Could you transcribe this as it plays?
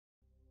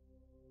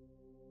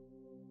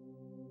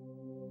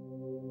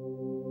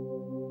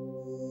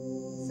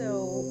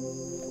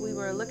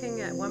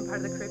looking at one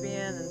part of the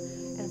Caribbean,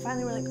 and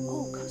finally we're like,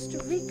 oh,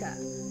 Costa Rica,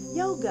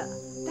 yoga,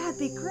 that'd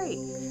be great.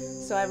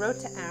 So I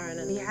wrote to Aaron,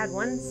 and he had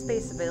one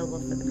space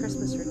available for the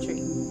Christmas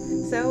retreat.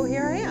 So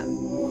here I am.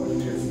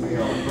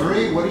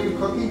 Marie, what are you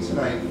cooking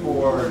tonight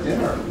for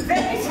dinner?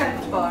 Very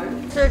simple.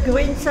 It's a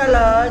green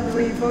salad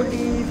with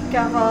olive,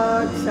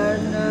 carrots,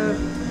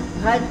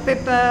 and red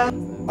pepper.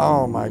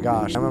 Oh my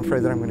gosh, I'm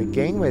afraid that I'm going to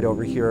gain weight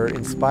over here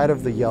in spite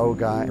of the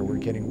yoga. We're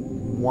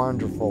getting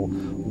wonderful,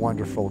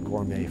 wonderful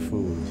gourmet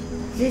food.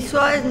 This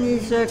one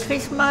is a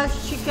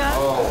Christmas chicken.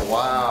 Oh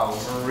wow,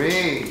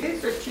 Marie!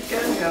 It's a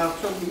chicken, they are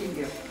so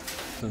big.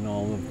 And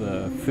all of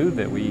the food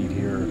that we eat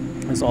here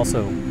is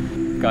also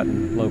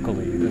gotten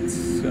locally. It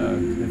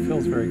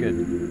feels very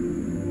good.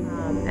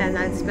 And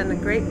it's been a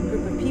great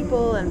group of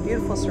people and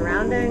beautiful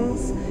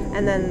surroundings.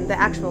 And then the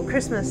actual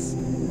Christmas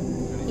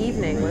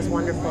evening was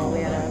wonderful. We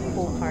had a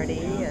pool party,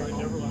 and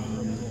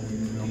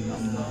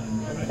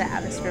the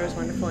atmosphere was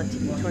wonderful, and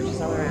tiki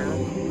torches all around.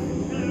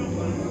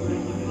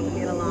 We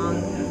had a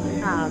long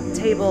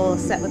table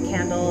set with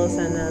candles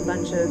and a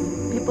bunch of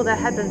people that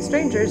had been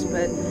strangers,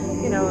 but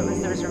you know,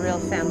 there was a real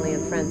family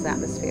and friends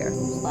atmosphere.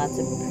 There's lots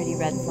of pretty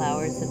red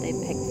flowers that they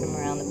picked from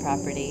around the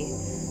property.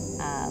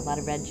 A lot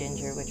of red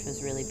ginger, which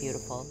was really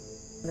beautiful.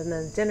 And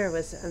the dinner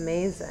was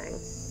amazing.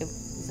 It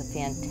was a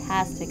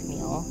fantastic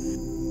meal.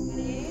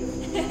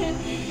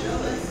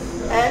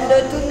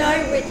 And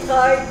tonight we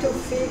try to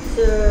fix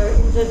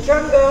in the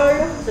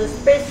jungle the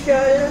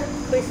special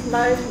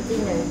Christmas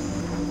dinner.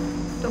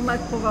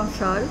 Tomate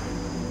provençale,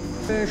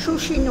 chou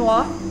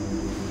chinois,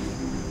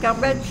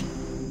 cabbage.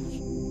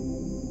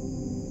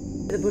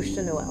 The bouche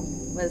de Noël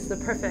was the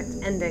perfect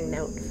ending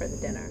note for the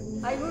dinner.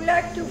 I would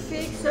like to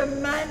fix a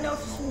man of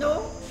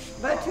snow,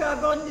 but you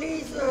have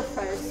only the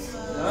face.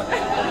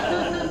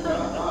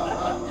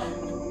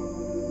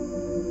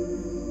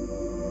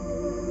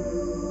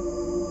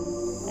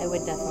 I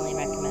would definitely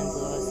recommend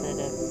Blue Osa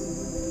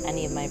to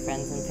any of my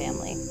friends and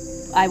family.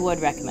 I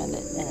would recommend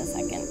it in a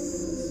second.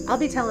 I'll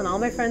be telling all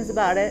my friends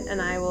about it,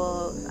 and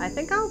I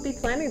think I'll be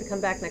planning to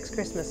come back next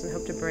Christmas and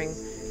hope to bring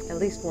at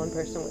least one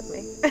person with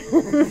me.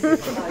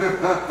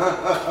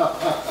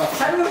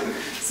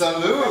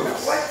 Salud!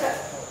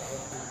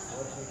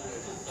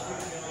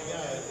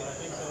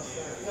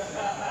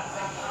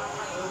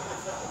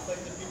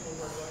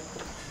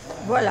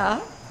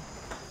 Voilà.